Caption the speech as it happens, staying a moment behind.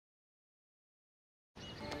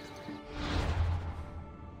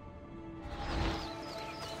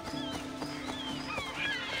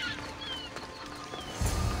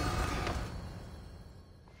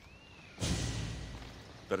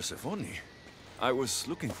Persephone? I was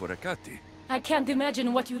looking for Hecate. I can't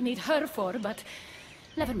imagine what you need her for, but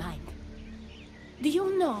never mind. Do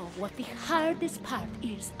you know what the hardest part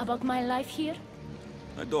is about my life here?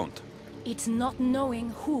 I don't. It's not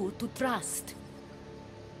knowing who to trust.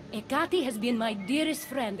 Hecate has been my dearest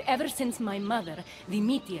friend ever since my mother, the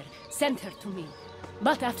meteor, sent her to me.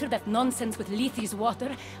 But after that nonsense with Lethe's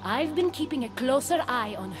water, I've been keeping a closer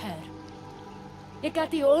eye on her.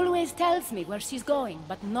 Hecate always tells me where she's going,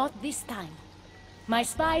 but not this time. My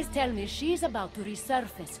spies tell me she's about to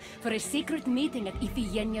resurface for a secret meeting at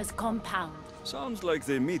Iphigenia's compound. Sounds like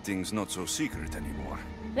the meeting's not so secret anymore.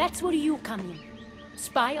 That's where you come in.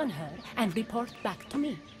 Spy on her and report back to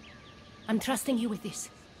me. I'm trusting you with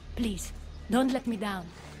this. Please, don't let me down.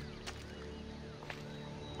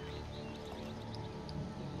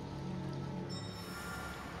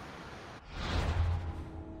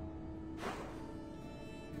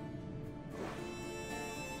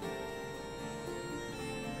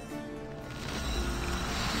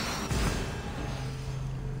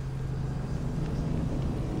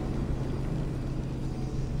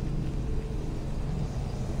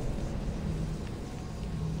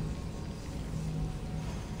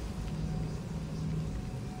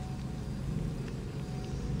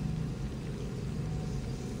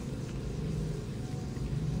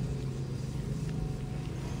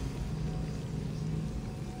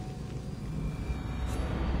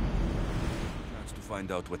 Find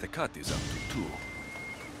out what Hecate's up to, too.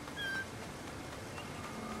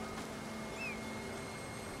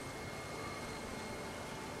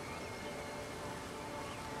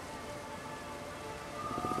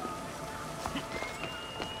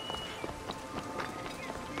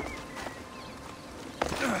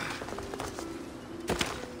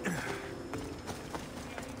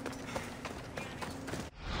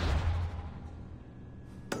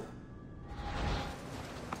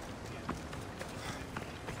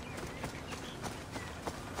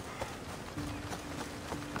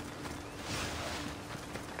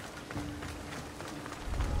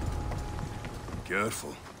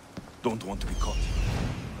 Careful. Don't want to be caught.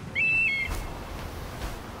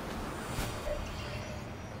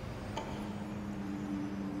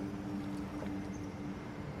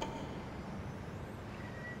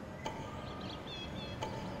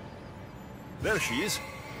 There she is.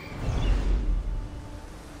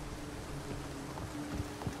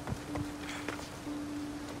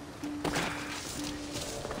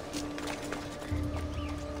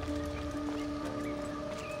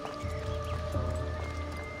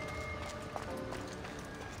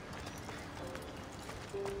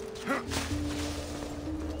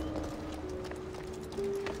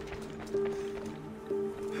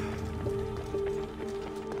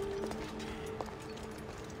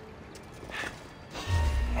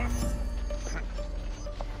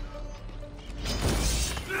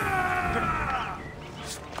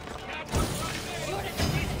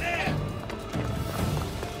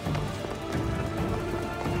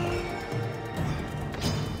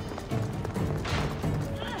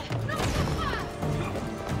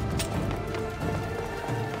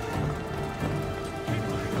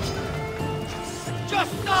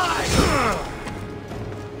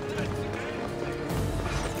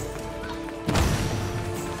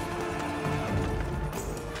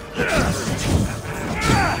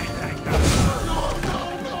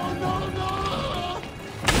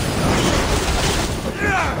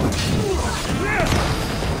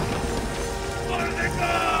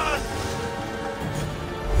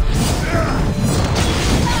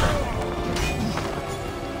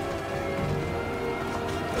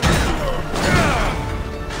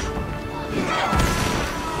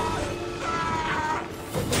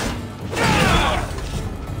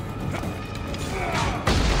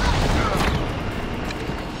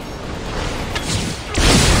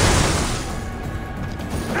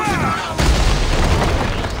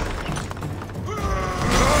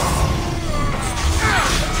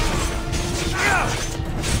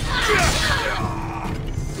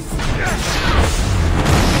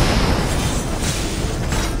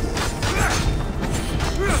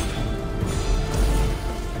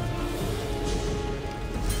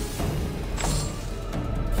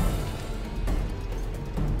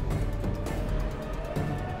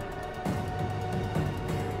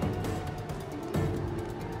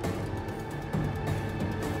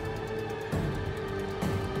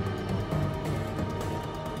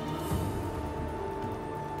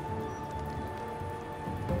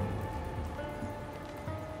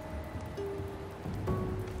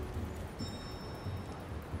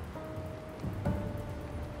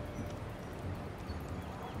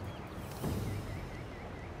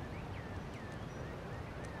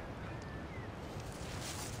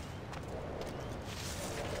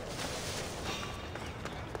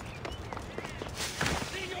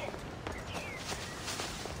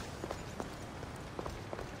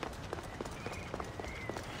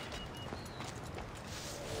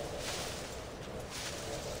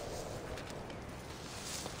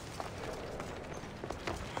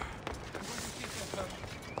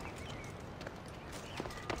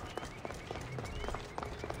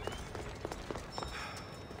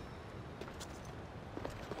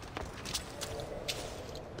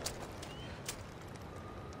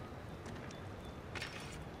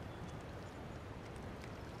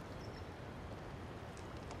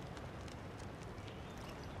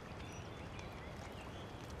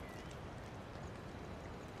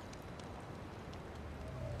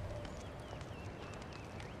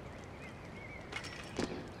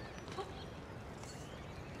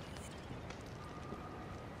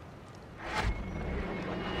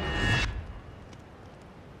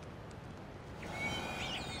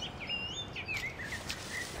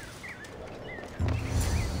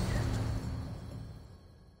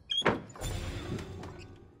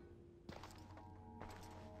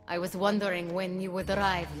 I was wondering when you would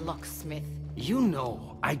arrive, locksmith. You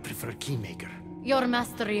know, I prefer keymaker. Your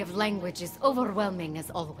mastery of language is overwhelming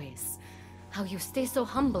as always. How you stay so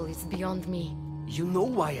humble is beyond me. You know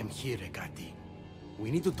why I'm here, Ekati.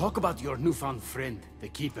 We need to talk about your newfound friend, the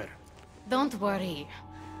Keeper. Don't worry.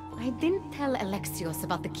 I didn't tell Alexios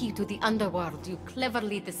about the key to the underworld you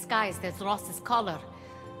cleverly disguised as Ross's collar.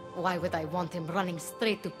 Why would I want him running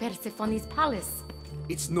straight to Persephone's palace?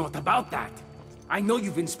 It's not about that. I know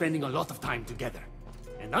you've been spending a lot of time together,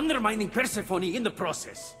 and undermining Persephone in the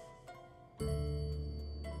process.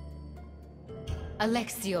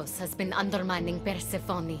 Alexios has been undermining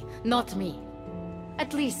Persephone, not me.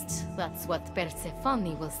 At least, that's what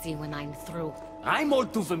Persephone will see when I'm through. I'm all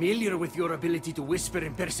too familiar with your ability to whisper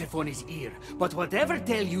in Persephone's ear, but whatever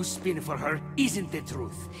tale you spin for her isn't the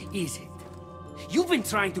truth, is it? You've been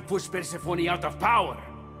trying to push Persephone out of power!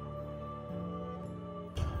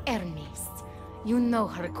 Hermes, you know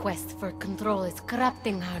her quest for control is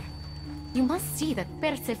corrupting her. You must see that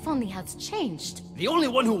Persephone has changed. The only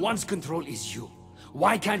one who wants control is you.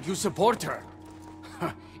 Why can't you support her?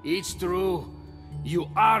 It's true. You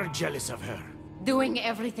are jealous of her. Doing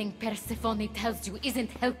everything Persephone tells you isn't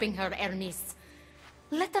helping her, Hermes.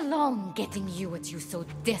 Let alone getting you what you so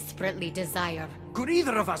desperately desire. Could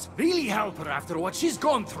either of us really help her after what she's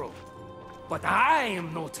gone through? But I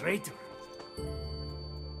am no traitor.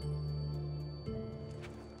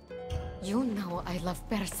 You know I love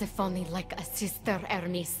Persephone like a sister,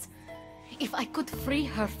 Hermes. If I could free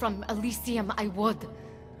her from Elysium, I would.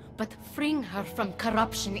 But freeing her from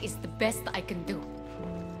corruption is the best I can do.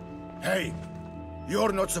 Hey!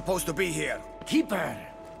 You're not supposed to be here! Keeper!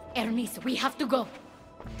 Hermes, we have to go.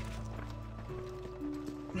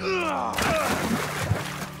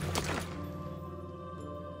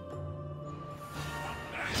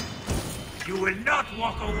 You will not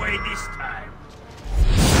walk away this time.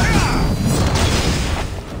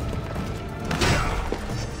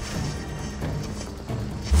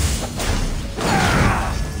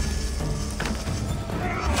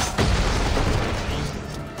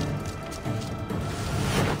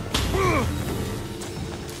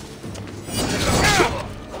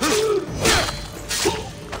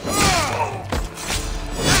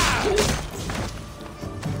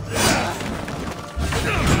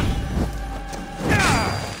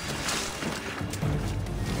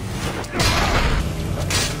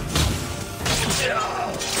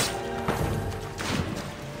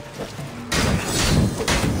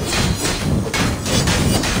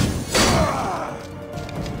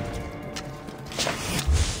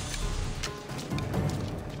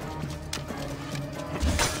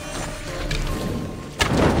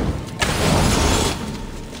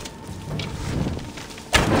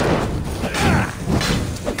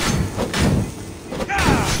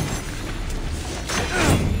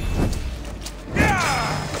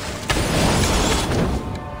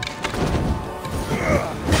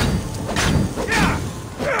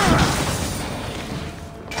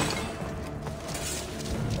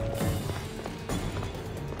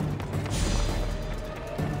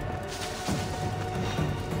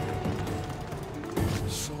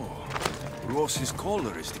 Ross's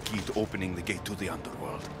collar is the key to opening the gate to the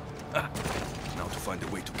underworld. Ah, now to find a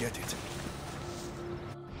way to get it.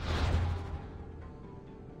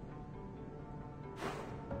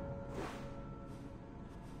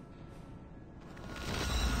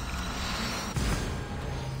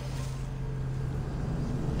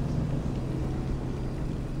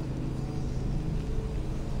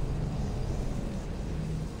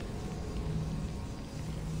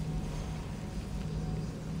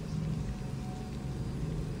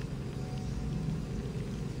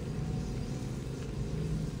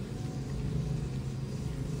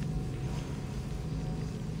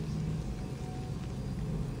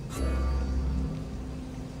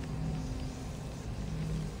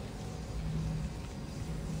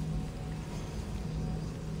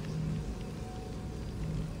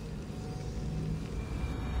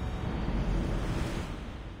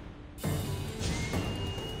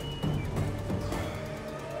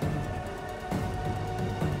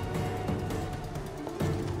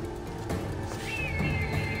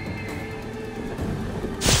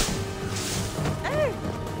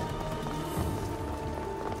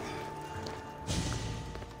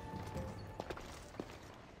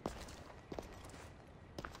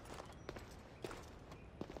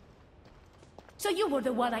 So you were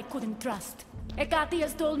the one I couldn't trust. Hecate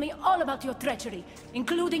has told me all about your treachery,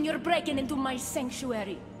 including your breaking into my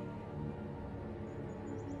sanctuary.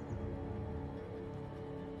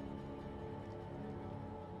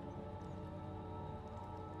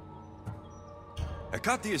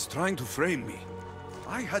 Hecate is trying to frame me.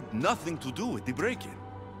 I had nothing to do with the break-in.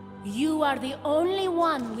 You are the only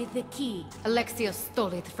one with the key. Alexios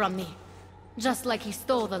stole it from me. Just like he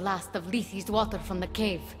stole the last of Lethi's water from the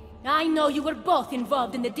cave. I know you were both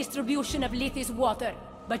involved in the distribution of Lethi's water,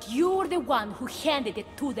 but you're the one who handed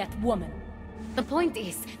it to that woman. The point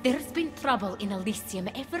is, there's been trouble in Elysium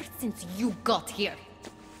ever since you got here.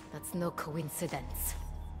 That's no coincidence.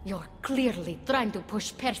 You're clearly trying to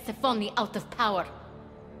push Persephone out of power.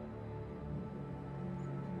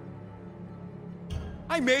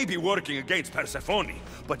 I may be working against Persephone,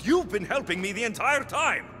 but you've been helping me the entire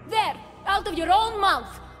time! There! Out of your own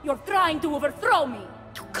mouth! You're trying to overthrow me!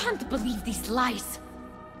 You can't believe these lies!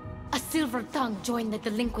 A silver tongue joined the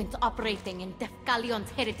delinquents operating in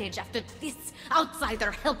Defcalion's heritage after this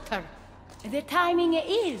outsider helped her. The timing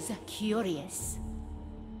is curious.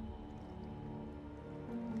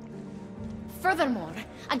 Furthermore,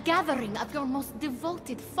 a gathering of your most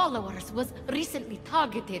devoted followers was recently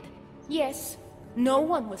targeted. Yes, no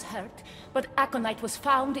one was hurt, but aconite was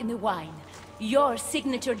found in the wine. Your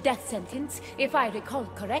signature death sentence, if I recall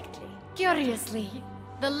correctly. Curiously,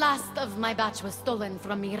 the last of my batch was stolen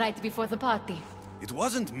from me right before the party. It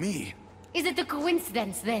wasn't me. Is it a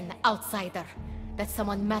coincidence then, outsider, that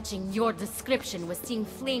someone matching your description was seen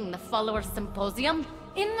fleeing the followers' symposium?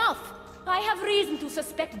 Enough! I have reason to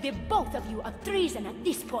suspect the both of you of treason at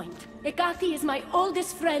this point. Hecate is my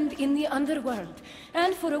oldest friend in the underworld,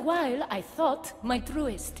 and for a while I thought my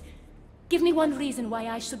truest. Give me one reason why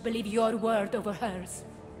I should believe your word over hers.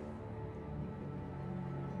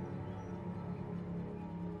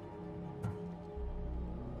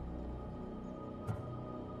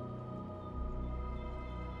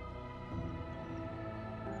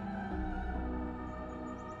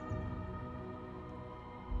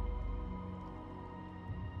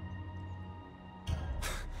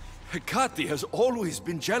 Hecate has always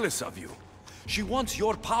been jealous of you. She wants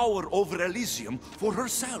your power over Elysium for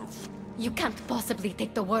herself. You can't possibly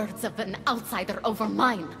take the words of an outsider over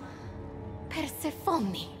mine.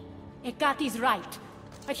 Persephone. Hecate's right.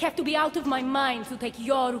 I have to be out of my mind to take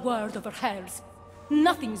your word over hers.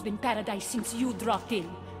 Nothing's been paradise since you dropped in.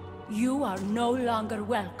 You are no longer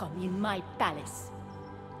welcome in my palace.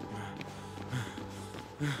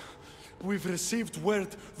 We've received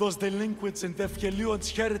word those delinquents in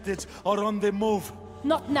Defkelion's heritage are on the move.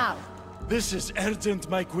 Not now. This is urgent,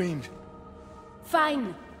 my queen.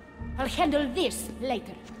 Fine. I'll handle this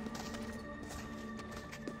later.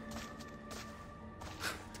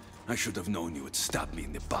 I should have known you would stab me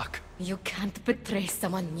in the back. You can't betray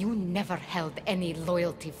someone you never held any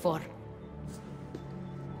loyalty for.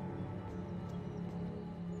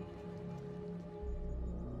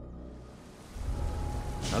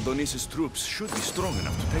 Adonis's troops should be strong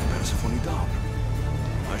enough to take Persephone down.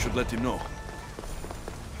 I should let him know.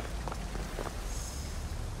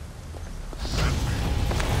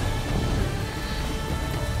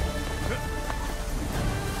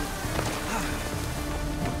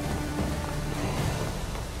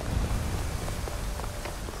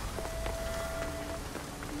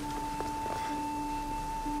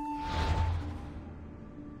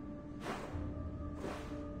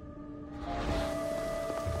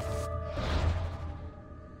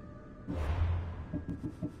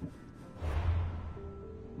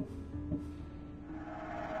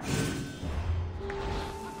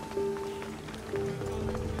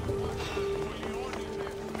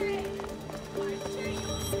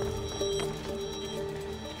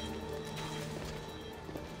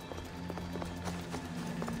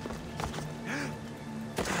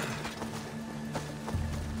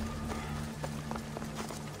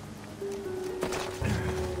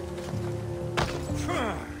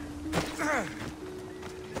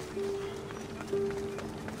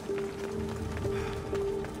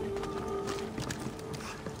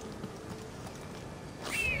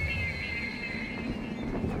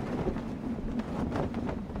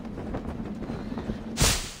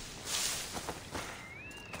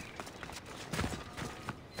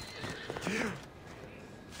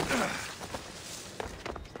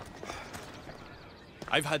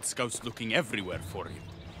 I've had scouts looking everywhere for you.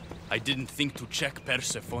 I didn't think to check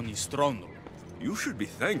Persephone's throne room. You should be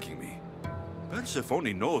thanking me.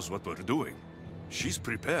 Persephone knows what we're doing. She's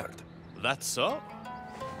prepared. That's so?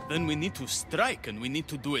 Then we need to strike, and we need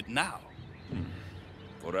to do it now.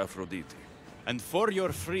 For Aphrodite. And for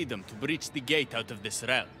your freedom to breach the gate out of this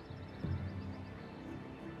realm.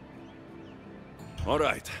 All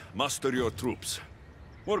right, muster your troops.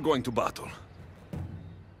 We're going to battle.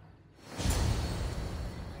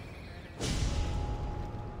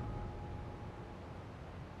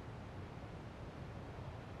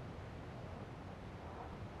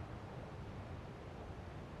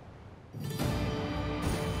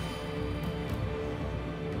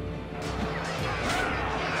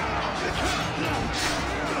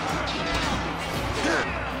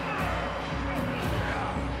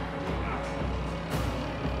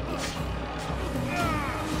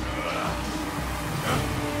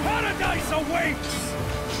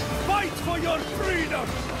 for your freedom!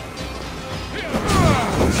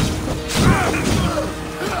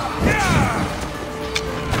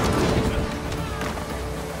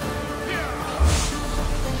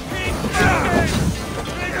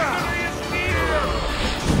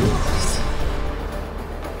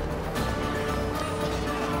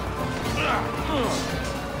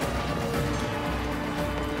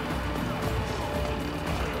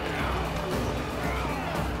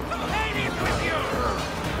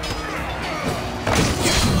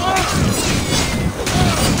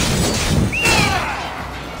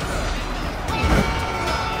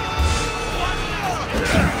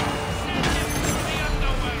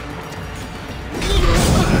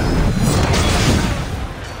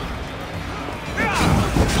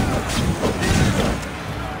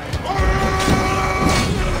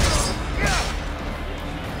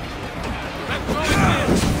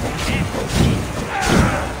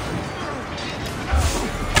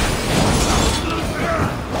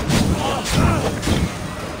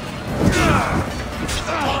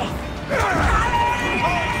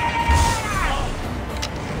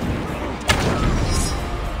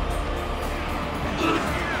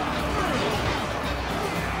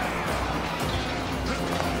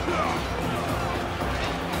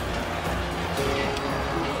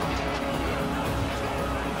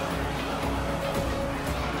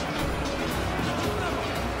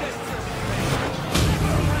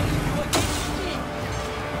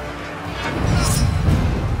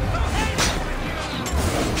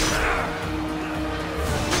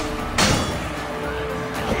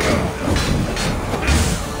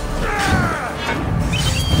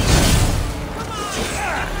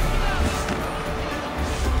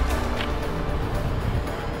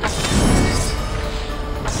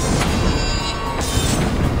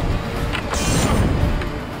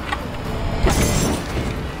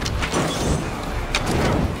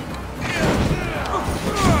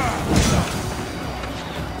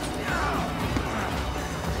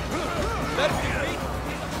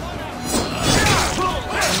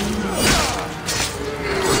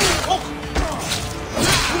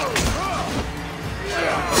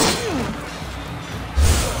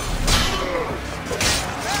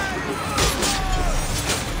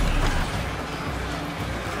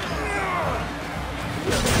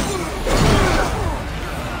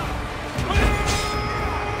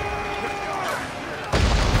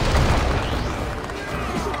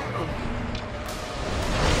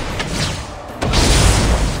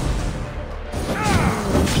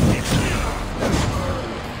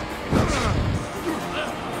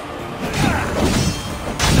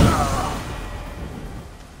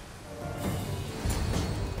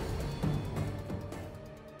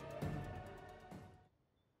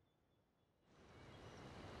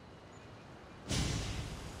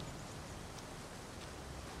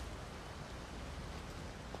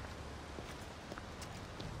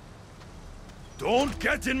 Don't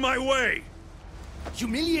get in my way!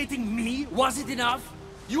 Humiliating me wasn't enough?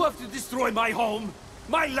 You have to destroy my home,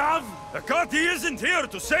 my love! Akati isn't here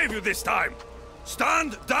to save you this time!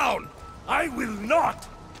 Stand down! I will not!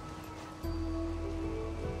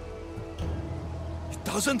 It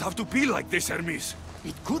doesn't have to be like this, Hermes.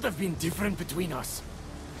 It could have been different between us.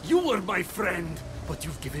 You were my friend, but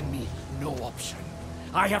you've given me no option.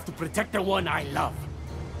 I have to protect the one I love.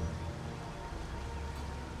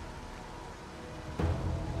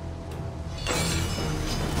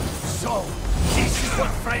 So, this is what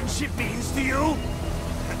friendship means to you?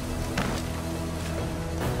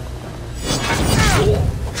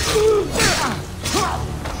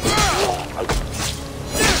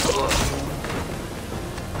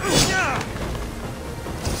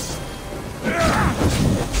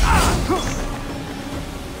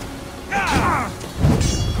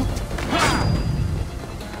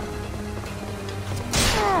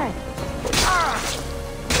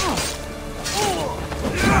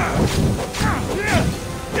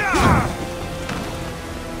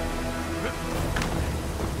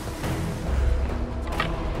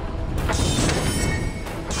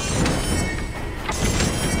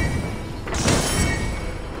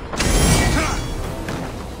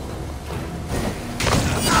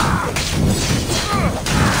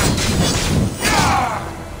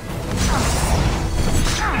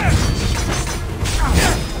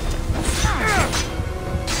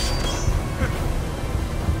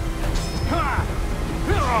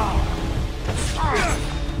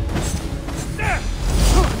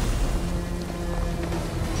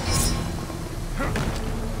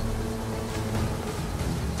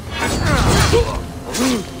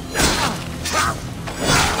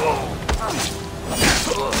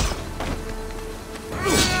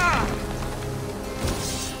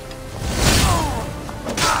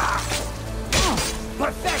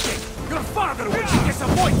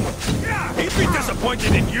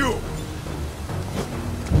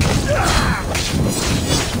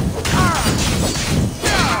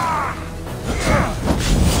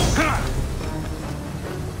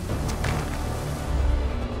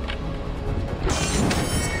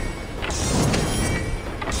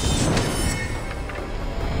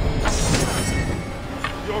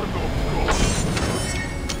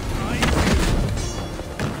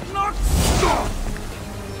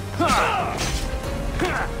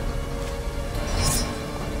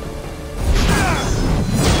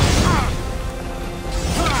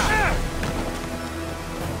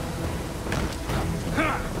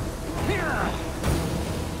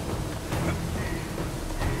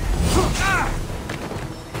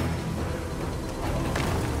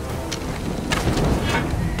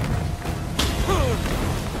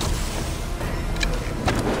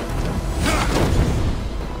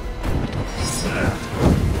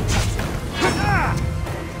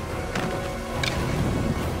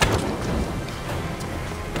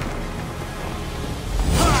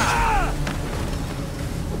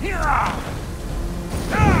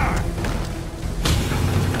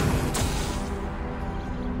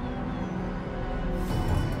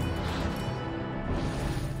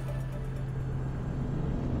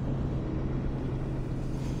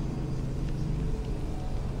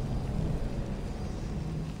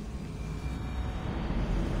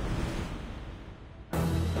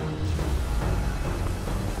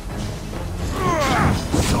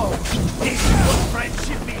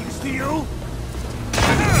 you!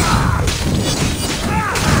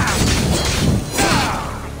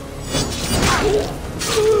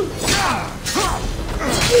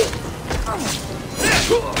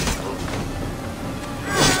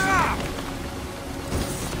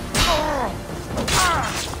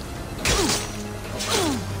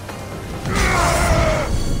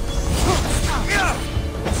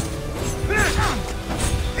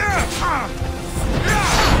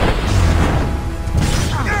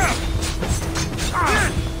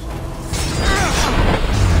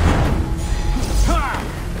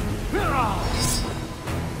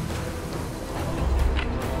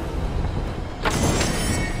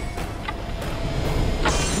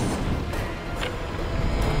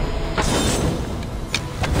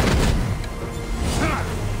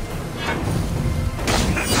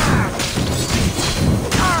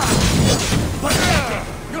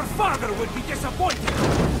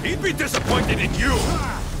 He'd be disappointed in you!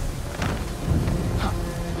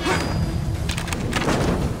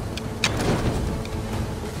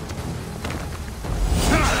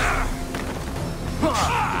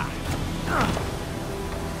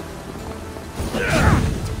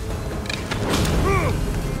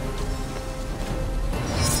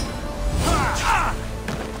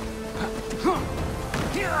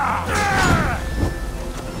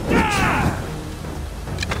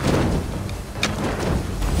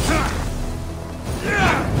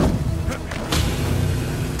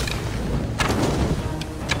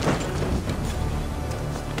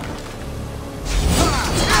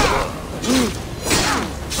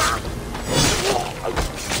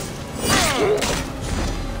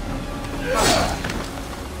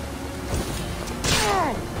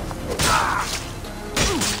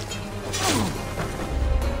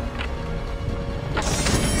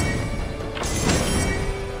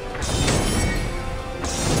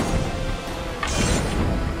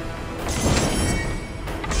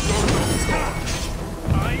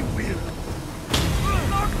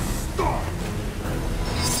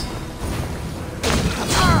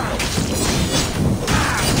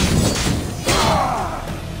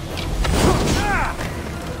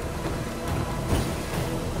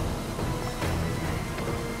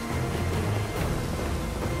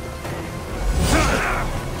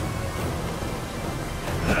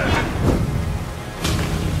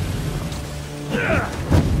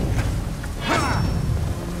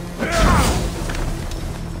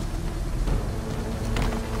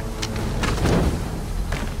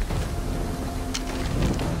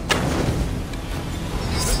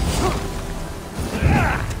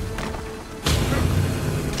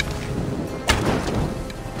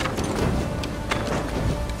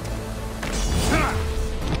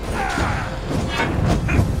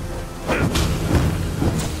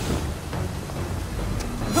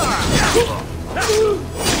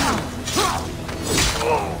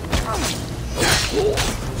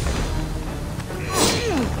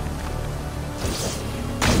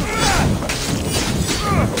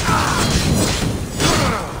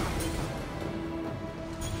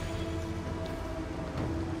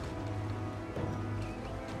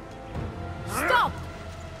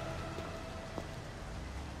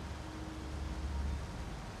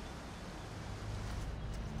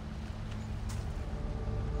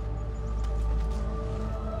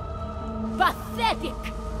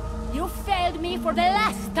 Pathetic! You failed me for the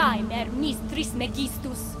last time, Mistris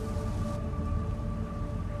Megistus.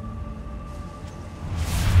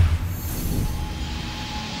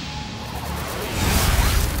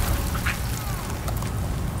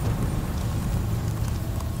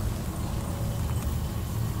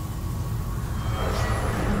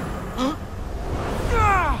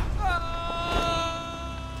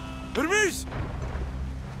 Hermes!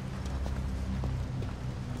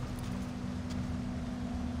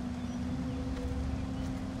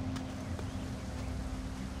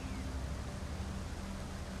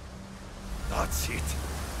 That's it.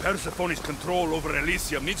 Persephone's control over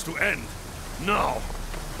Elysium needs to end. Now!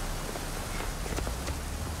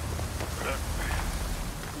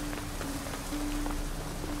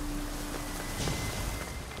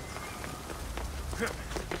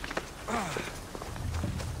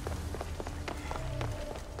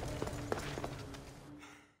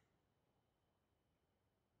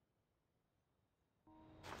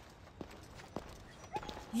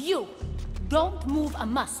 You! Don't move a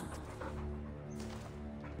muscle.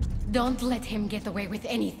 Don't let him get away with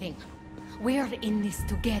anything. We're in this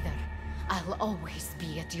together. I'll always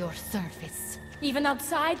be at your service. Even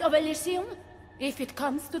outside of Elysium? If it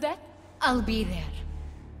comes to that? I'll be there.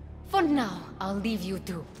 For now, I'll leave you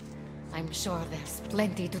two. I'm sure there's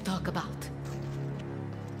plenty to talk about.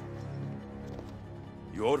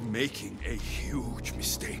 You're making a huge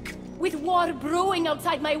mistake. With war brewing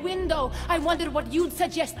outside my window, I wonder what you'd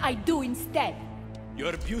suggest I do instead.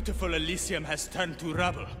 Your beautiful Elysium has turned to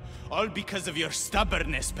rubble, all because of your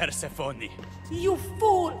stubbornness, Persephone. You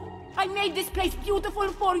fool! I made this place beautiful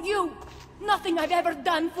for you! Nothing I've ever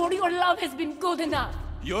done for your love has been good enough!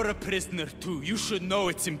 You're a prisoner too. You should know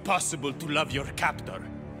it's impossible to love your captor.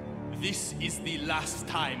 This is the last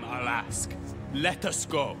time I'll ask. Let us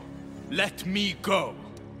go. Let me go.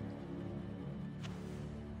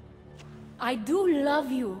 I do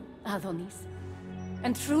love you, Adonis.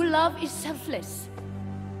 And true love is selfless.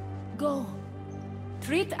 Go.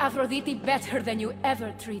 Treat Aphrodite better than you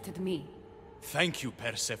ever treated me. Thank you,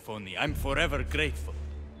 Persephone. I'm forever grateful.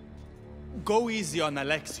 Go easy on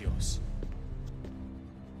Alexios.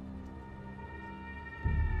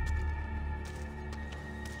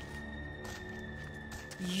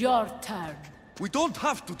 Your turn. We don't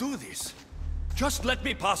have to do this. Just let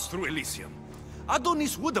me pass through Elysium.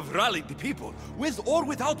 Adonis would have rallied the people, with or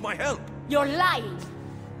without my help. You're lying.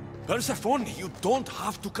 Persephone, you don't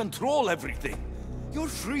have to control everything. You're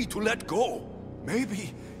free to let go.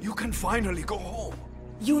 Maybe you can finally go home.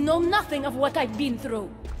 You know nothing of what I've been through.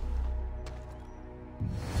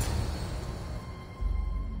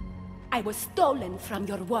 I was stolen from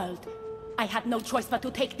your world. I had no choice but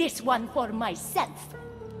to take this one for myself.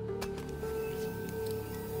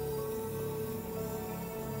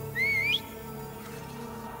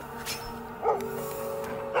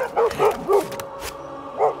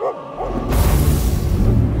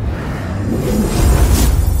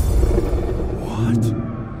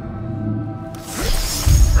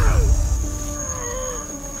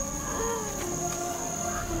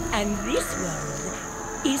 And this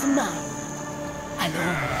world is mine,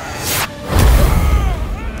 alone.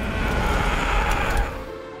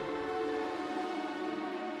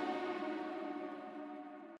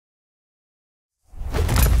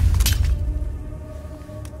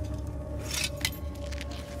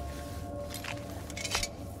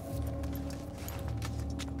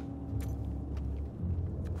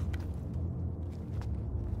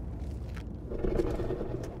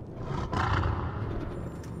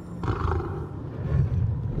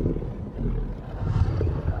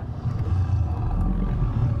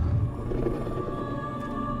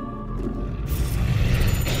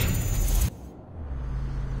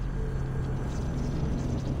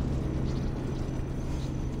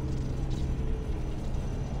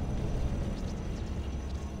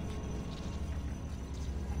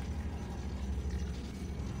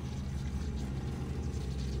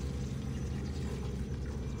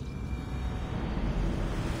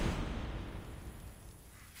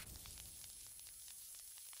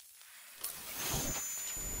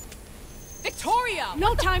 Victoria!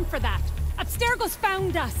 No time for that! Abstergo's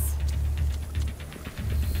found us!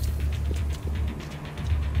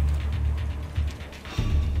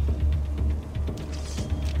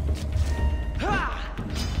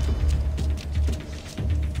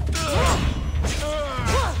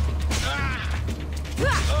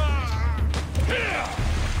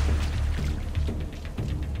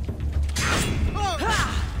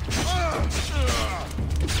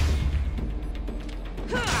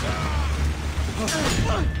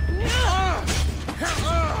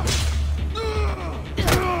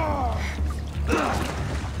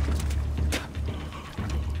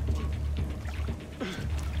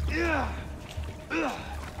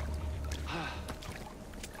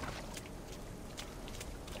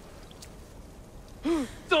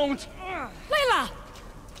 Don't! Layla!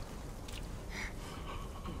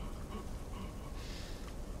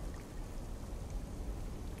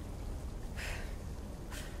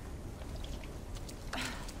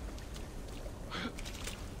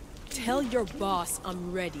 Tell your boss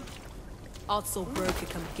I'm ready. Also, Bird could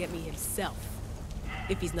come get me himself,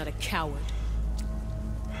 if he's not a coward.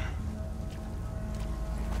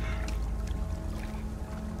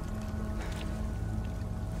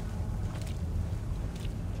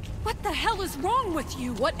 What the hell is wrong with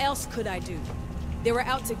you? What else could I do? They were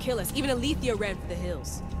out to kill us. Even Alethea ran for the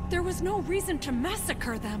hills. There was no reason to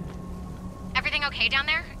massacre them. Everything okay down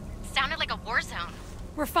there? Sounded like a war zone.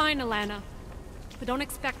 We're fine, Alana. But don't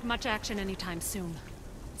expect much action anytime soon.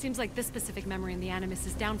 Seems like this specific memory in the Animus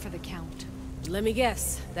is down for the count. Let me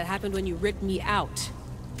guess. That happened when you ripped me out.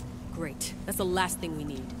 Great. That's the last thing we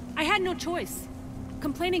need. I had no choice.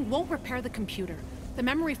 Complaining won't repair the computer. The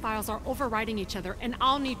memory files are overriding each other, and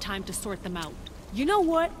I'll need time to sort them out. You know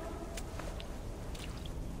what?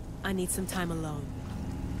 I need some time alone.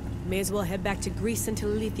 May as well head back to Greece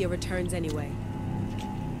until Alethea returns anyway.